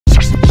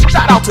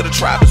out to the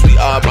trappers, we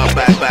are my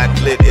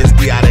back lit. It's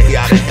D out of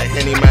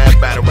Henny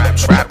man, battle rap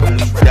trapping.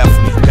 We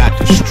definitely got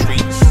the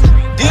streets.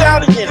 D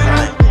out of Henny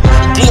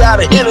man. D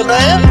out of Henny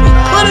man.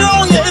 Put it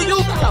on your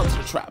head. Out to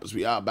the trappers,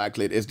 we are back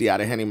lit. It's D out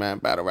of Henny man,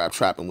 battle rap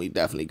trapping. We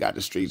definitely got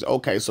the streets.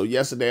 Okay, so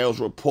yesterday it was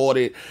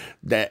reported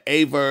that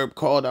VERB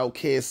called out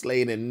Kid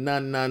Slade and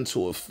Nunn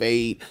to a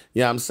fade.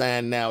 You know what I'm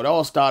saying? Now it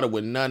all started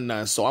with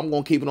Nunn, so I'm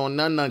gonna keep it on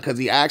Nunn because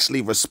he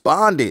actually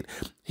responded.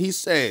 He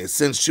said,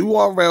 since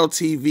URL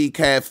TV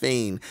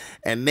Caffeine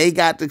and they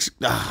got the...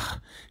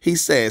 he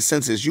said,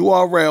 since it's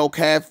URL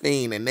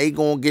Caffeine and they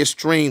gonna get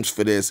streams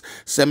for this,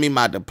 send me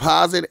my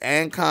deposit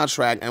and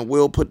contract and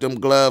we'll put them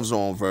gloves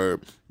on,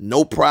 VERB.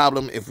 No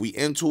problem. If we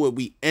into it,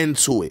 we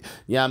into it.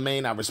 You know what I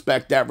mean? I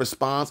respect that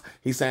response.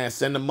 He's saying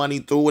send the money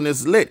through and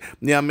it's lit.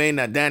 You know what I mean?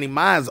 Now, Danny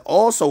Myers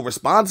also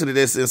responded to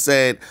this and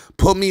said,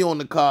 put me on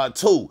the card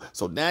too.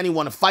 So Danny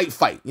want to fight.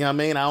 You know what I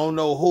mean? I don't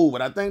know who,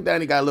 but I think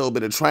Danny got a little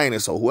bit of training.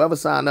 So whoever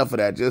signed up for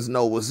that, just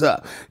know what's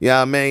up. You know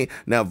what I mean?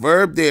 Now,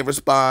 VERB did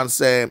respond,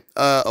 said,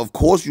 of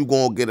course you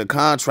going to get a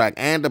contract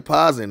and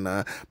deposit.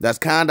 That's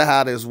kind of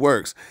how this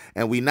works.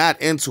 And we not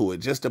into it,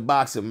 just a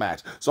boxing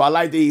match. So I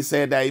like that he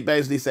said that. He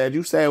basically said,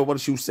 you said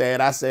what you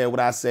said, I said what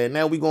I said.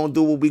 Now we gonna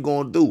do what we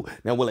gonna do.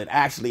 Now will it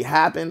actually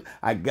happen?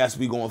 I guess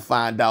we gonna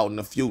find out in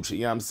the future.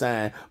 You know what I'm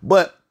saying?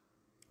 But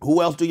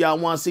who else do y'all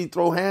want to see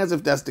throw hands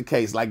if that's the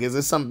case? Like, is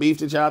there some beef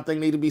that y'all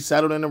think need to be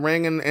settled in the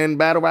ring and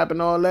battle rap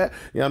and all that?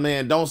 You know what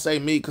I mean? Don't say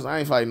me, because I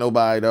ain't fighting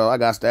nobody, though. I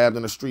got stabbed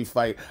in a street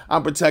fight.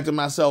 I'm protecting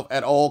myself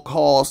at all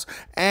costs,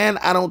 and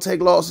I don't take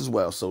losses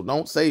well. So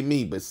don't say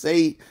me, but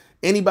say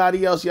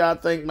anybody else y'all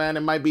think, man,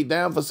 that might be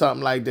down for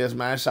something like this,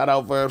 man. Shout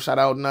out VERB, shout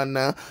out Nunn.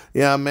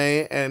 You know what I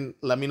mean? And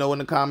let me know in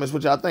the comments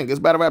what y'all think. It's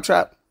Battle Rap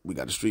Trap. We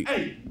got the street.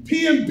 Hey,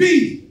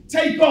 PMB,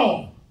 take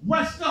off.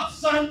 Rest up,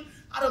 son.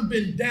 I done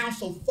been down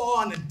so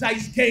far in the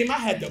dice game, I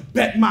had to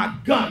bet my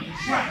gun.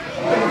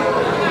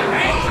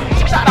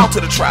 Shout out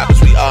to the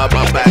trappers. We are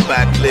my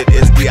back lit.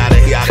 It's D out of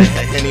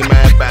Henny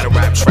man, battle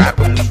rap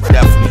trapping. We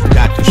definitely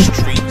got the street.